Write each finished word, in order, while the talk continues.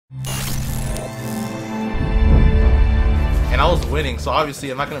Zhao's winning, so obviously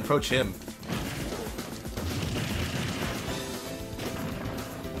I'm not gonna approach him.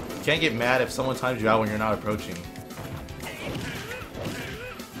 You can't get mad if someone times you out when you're not approaching.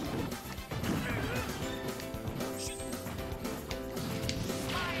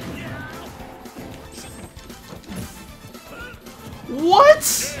 What?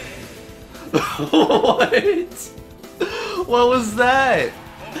 What? What was that?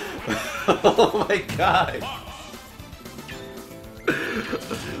 Oh my god.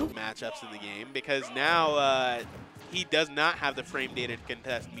 Matchups in the game because now he does not have the frame data to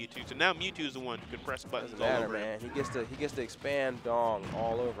contest Mewtwo. So now Mewtwo is the one who can press buttons all over man. He gets to expand Dong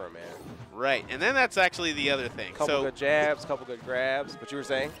all over, man. Right, and then that's actually the other thing. Couple good jabs, couple good grabs. What you were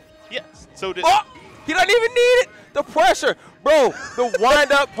saying? Yes. So does he doesn't even need it. The pressure, bro. The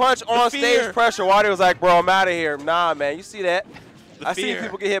wind-up punch on stage pressure. Wadi was like, bro, I'm out of here. Nah, man. You see that? I seen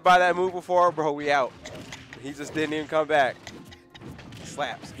people get hit by that move before, bro. We out. He just didn't even come back.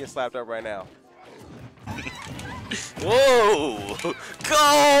 Slaps. Get slapped up right now. Whoa!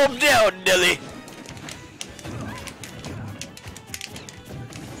 Calm down, Nelly.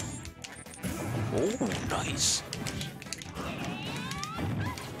 Oh, nice.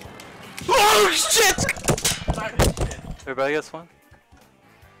 Oh, shit! Everybody gets one?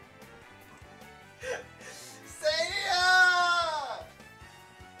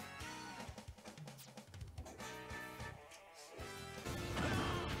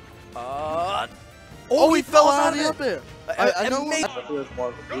 Oh, he fell out of it. I know.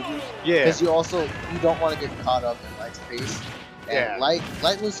 Yeah. Because you don't want to get caught up in Light's pace. And Light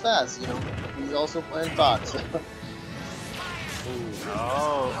moves fast. You know, he's also playing Fox.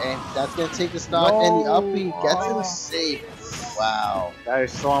 Oh. And that's gonna take the stock, and the up B gets him safe. Wow. That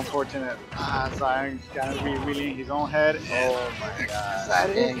is so unfortunate. Zion's gonna be really in his own head. Oh my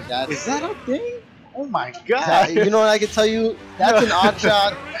god. Is that a thing? Oh my god. You know what I can tell you? That's an odd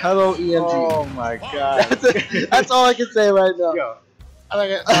shot. Hello, EMG. Oh my god. That's all I can say right now. Yo,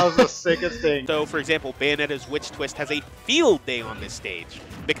 that was the sickest thing. So, for example, Bayonetta's Witch Twist has a field day on this stage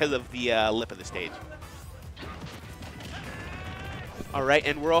because of the lip of the stage. All right,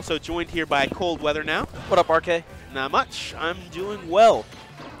 and we're also joined here by Cold Weather now. What up, RK? Not much. I'm doing well.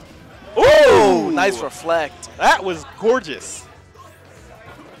 Ooh, nice reflect. That was gorgeous.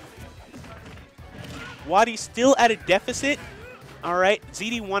 Wadi still at a deficit. All right,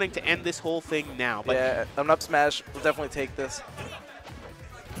 ZD wanting to end this whole thing now. But yeah, I'm up smash. We'll definitely take this.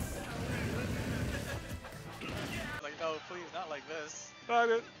 Like, no, please, not like this.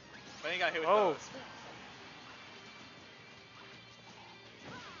 But But he got hit with those.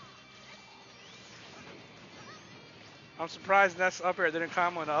 I'm surprised that's up air. Didn't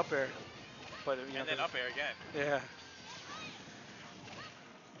come on the up air. But, you know, And then up air again. Yeah.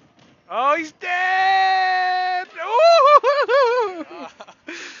 Oh, he's dead! Ooh!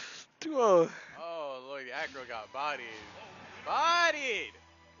 2-0. Oh, look, the Acro got bodied. Bodied!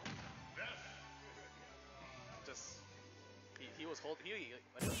 Just, he was holding,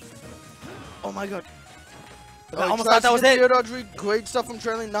 Oh my god. I almost thought that was it. Air dodge read. Great stuff from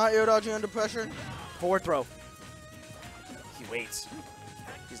trailing, not air dodging under pressure. Forward throw. He waits.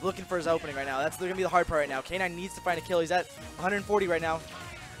 He's looking for his opening right now. That's going to be the hard part right now. K9 needs to find a kill. He's at 140 right now.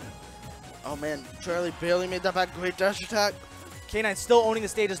 Oh man, Charlie barely made that back. Great dash attack. K9 still owning the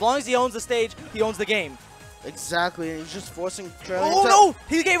stage. As long as he owns the stage, he owns the game. Exactly, and he's just forcing Charlie. Oh no!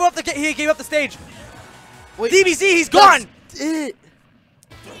 He gave up the stage. Wait, DBZ, he's gone. It.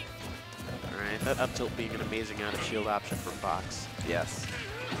 all right, that up tilt being an amazing out of shield option for Fox. Yes.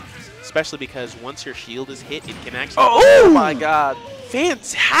 Especially because once your shield is hit, it can actually. Oh my god!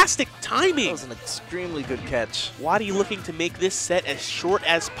 Fantastic timing. That was an extremely good catch. Wadi looking to make this set as short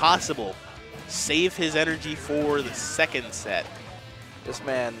as possible. Save his energy for the second set. This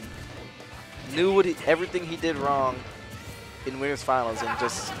man knew everything he did wrong in Winners Finals and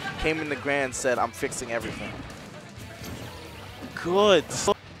just came in the grand and said, I'm fixing everything. Good.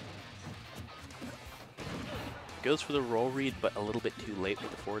 Goes for the roll read, but a little bit too late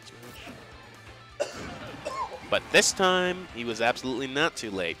with the forward smash. But this time, he was absolutely not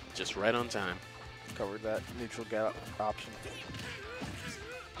too late. Just right on time. Covered that neutral gap option.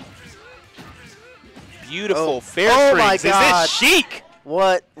 Beautiful fair oh strings. My God. Is this chic?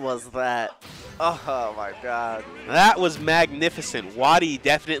 What was that? Oh my god. That was magnificent. Wadi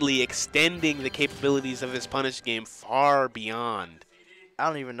definitely extending the capabilities of his punish game far beyond. I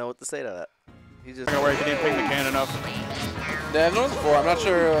don't even know what to say to that. He just Where he didn't ping the can enough. Yeah, I've noticed before. I'm not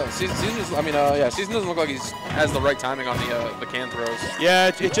sure. Season doesn't look like he has the right timing on the can throws.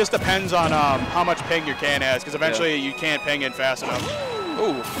 Yeah, it just depends on how much ping your can has, because eventually you can't ping in fast enough.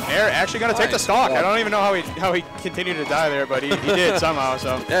 Ooh. Air actually going to take the stock. I don't even know how he continued to die there, but he did somehow.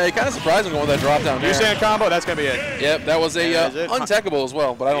 So yeah, he kind of surprised me with that drop down there. Usain combo, that's going to be it. Yep, that was a untechable as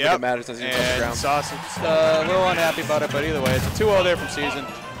well, but I don't think it matters since he's on the ground. Sauce's a little unhappy about it, but either way, it's a 2-0 there from Season.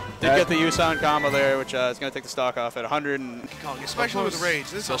 Did get the Usain combo there, which is going to take the stock off at 100. And especially with Rage.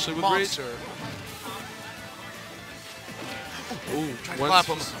 This is a monster. Ooh, trying to clap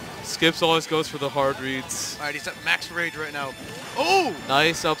him. Skips always goes for the hard reads. All right, he's at max rage right now. Oh!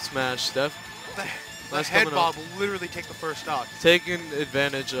 Nice up smash. The head bob will literally take the first stock. Taking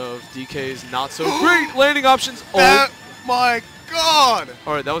advantage of DK's not so great landing options. Oh my god!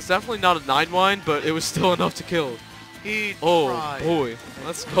 All right, that was definitely not a 9-wine, but it was still enough to kill. He tried. Boy,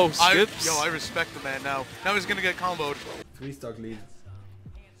 let's go Skips. I respect the man now. Now he's gonna get comboed. 3-stock lead.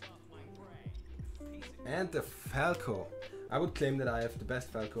 And the Falco. I would claim that I have the best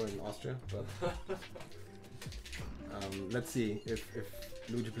Falco in Austria, but let's see if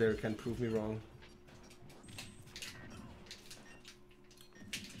Luigi player can prove me wrong.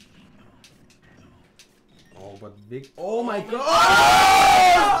 Oh, but big. Oh my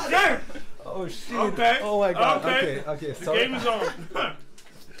god! Oh, no! Oh shit! Okay. Oh my god! Okay. Okay. The Sorry. game is on.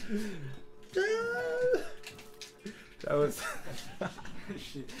 That was.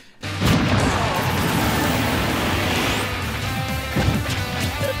 Shit.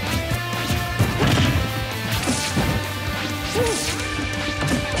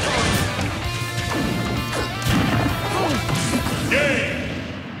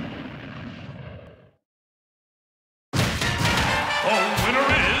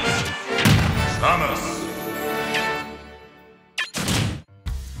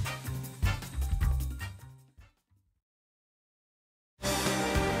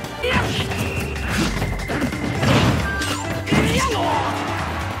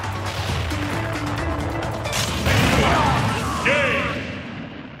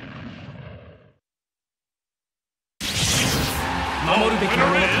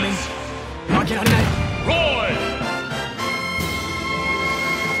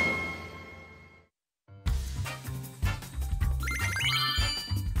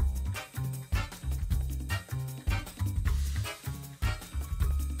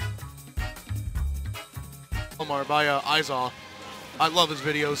 By IceArrow. I love his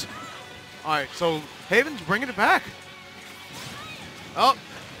videos. Alright, so Haven's bringing it back. Oh.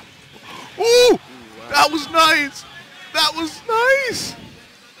 Ooh! That was nice! That was nice!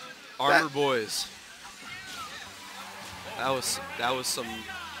 Armor boys. That was some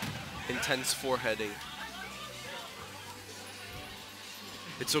intense foreheading.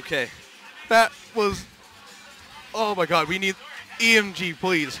 It's okay. That was... Oh my god, we need EMG,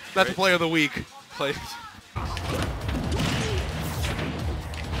 please. That's player of the week. Please.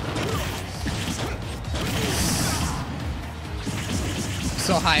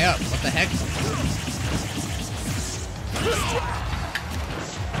 So high up, what the heck?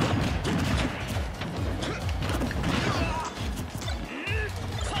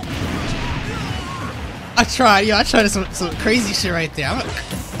 I tried some crazy shit right there.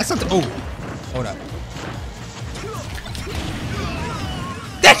 That's something. Oh, hold up.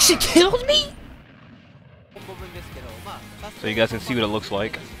 That shit killed me. So you guys can see what it looks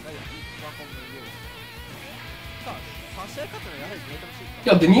like.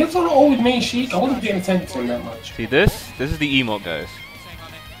 Yo, did Neilton always main Sheik? I wasn't paying attention to him that much. See this? This is the emote, guys.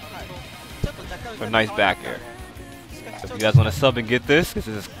 For a nice back air. So if you guys want to sub and get this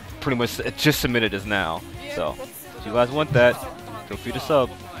is pretty much just submitted as now. So if you guys want that, feel free to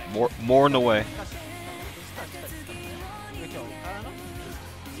sub. More on the way.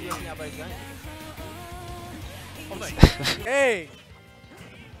 Hey!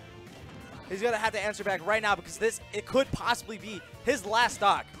 He's gonna have to answer back right now because it could possibly be his last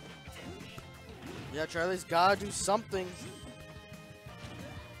stock. Yeah, Charlie's gotta do something.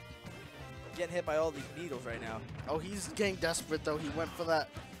 Getting hit by all these needles right now. Oh, he's getting desperate though. He went for that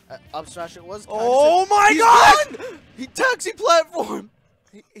up smash. It was. Oh my god! He taxi platform.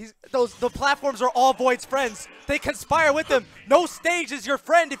 The platforms are all Void's friends. They conspire with him. No stage is your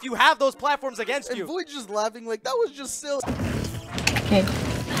friend if you have those platforms against you. And Void's just laughing like that was just silly. Okay.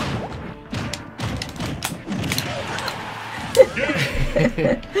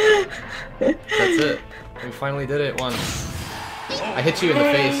 That's it. We finally did it once. I hit you in the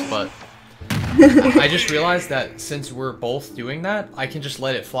face, but I just realized that since we're both doing that, I can just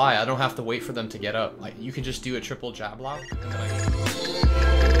let it fly. I don't have to wait for them to get up. Like, you can just do a triple jab lock.